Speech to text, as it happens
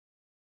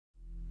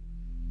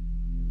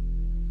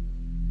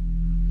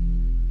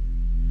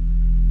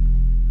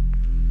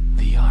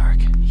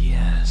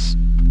Yes,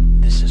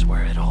 this is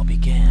where it all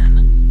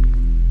began.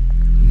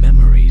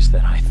 Memories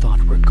that I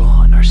thought were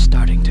gone are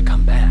starting to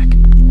come back.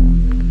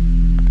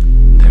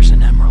 There's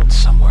an emerald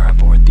somewhere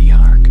aboard the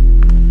Ark.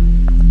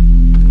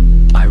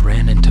 I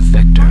ran into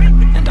Vector,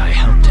 and I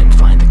helped him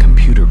find the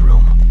computer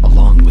room,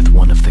 along with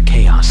one of the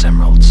Chaos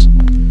Emeralds.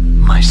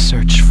 My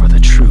search for the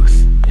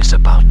truth is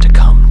about to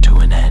come to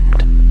an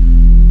end.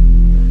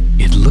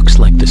 It looks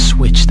like the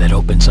switch that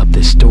opens up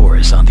this door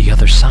is on the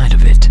other side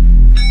of it.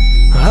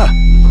 Ah!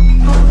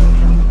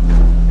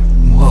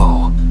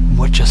 Whoa,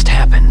 what just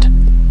happened?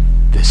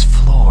 This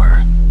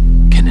floor,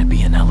 can it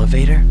be an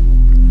elevator?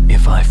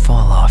 If I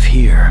fall off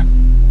here,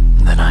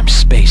 then I'm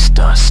space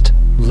dust.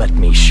 Let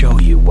me show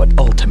you what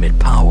ultimate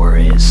power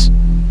is.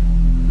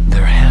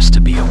 There has to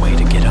be a way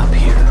to get up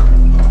here.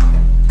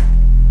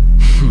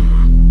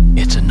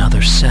 It's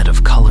another set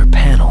of color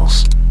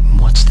panels.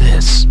 What's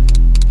this?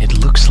 It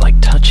looks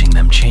like touching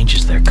them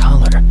changes their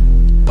color,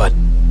 but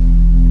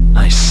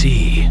I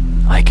see.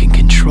 I can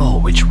control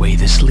which way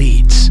this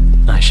leads.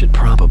 I should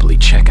probably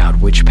check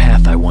out which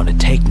path I want to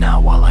take now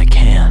while I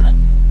can.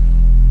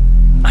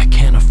 I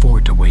can't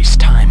afford to waste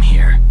time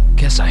here.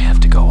 Guess I have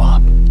to go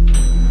up.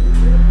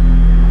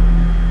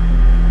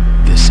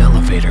 This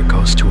elevator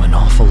goes to an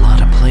awful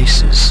lot of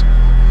places.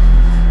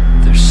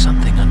 There's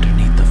something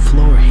underneath the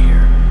floor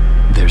here.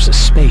 There's a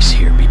space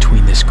here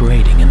between this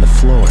grating and the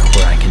floor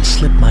where I can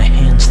slip my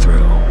hands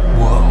through.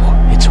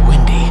 Whoa, it's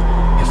windy.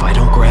 If I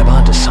don't grab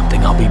onto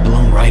something, I'll be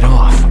blown right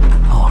off.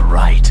 All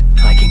right,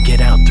 I can get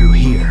out through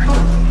here.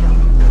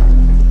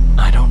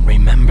 I don't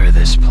remember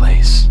this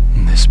place.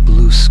 This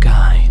blue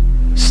sky.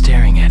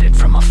 Staring at it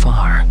from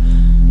afar.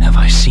 Have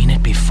I seen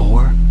it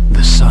before?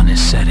 The sun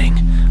is setting.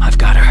 I've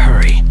got to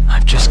hurry.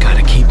 I've just got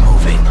to keep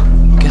moving.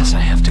 Guess I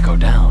have to go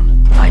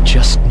down. I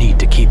just need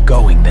to keep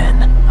going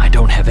then. I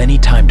don't have any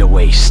time to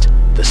waste.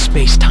 The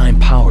space-time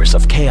powers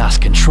of chaos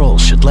control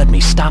should let me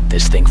stop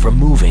this thing from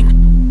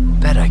moving.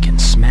 Bet I can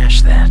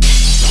smash that.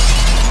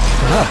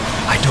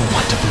 I don't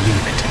want to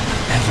believe it.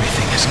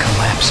 Everything is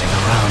collapsing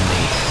around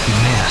me.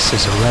 Mass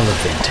is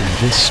irrelevant in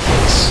this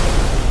space.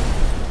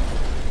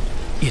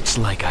 It's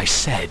like I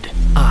said,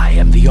 I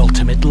am the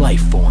ultimate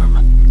life form.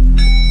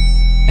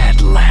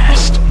 At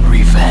last,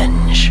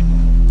 revenge.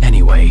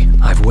 Anyway,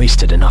 I've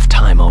wasted enough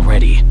time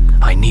already.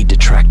 I need to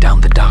track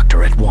down the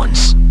doctor at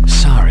once.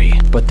 Sorry,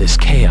 but this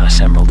Chaos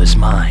Emerald is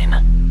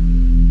mine.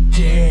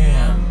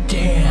 Damn.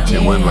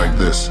 It went like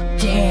this.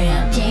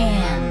 Damn.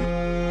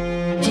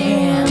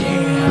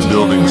 The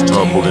buildings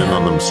toppled in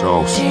on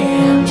themselves.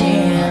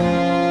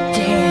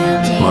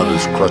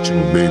 Mothers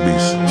clutching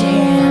babies.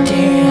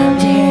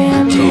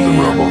 They threw the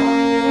rubble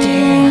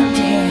and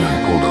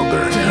pulled out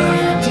their hair.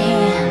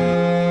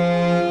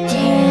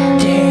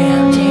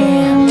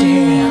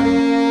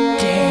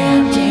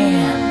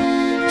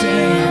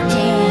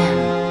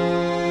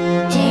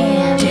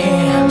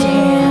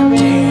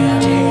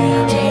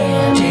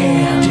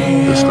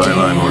 The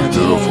skyline was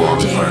beautiful on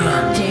fire.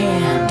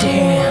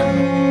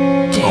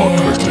 All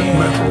twisted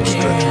metal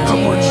stretching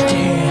upwards.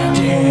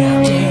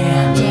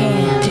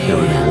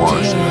 Everything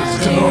washed in a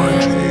thin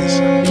orange haze.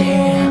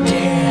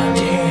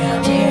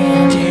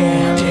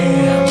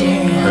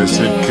 I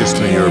said, kiss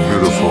me, you're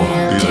beautiful.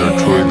 These are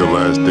truly the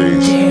last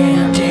days.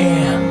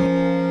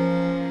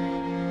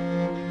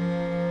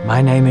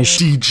 My name is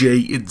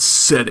DJ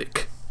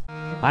Insetik.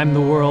 I'm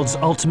the world's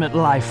ultimate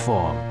life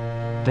form.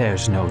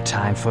 There's no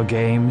time for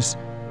games.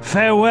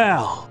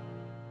 Farewell!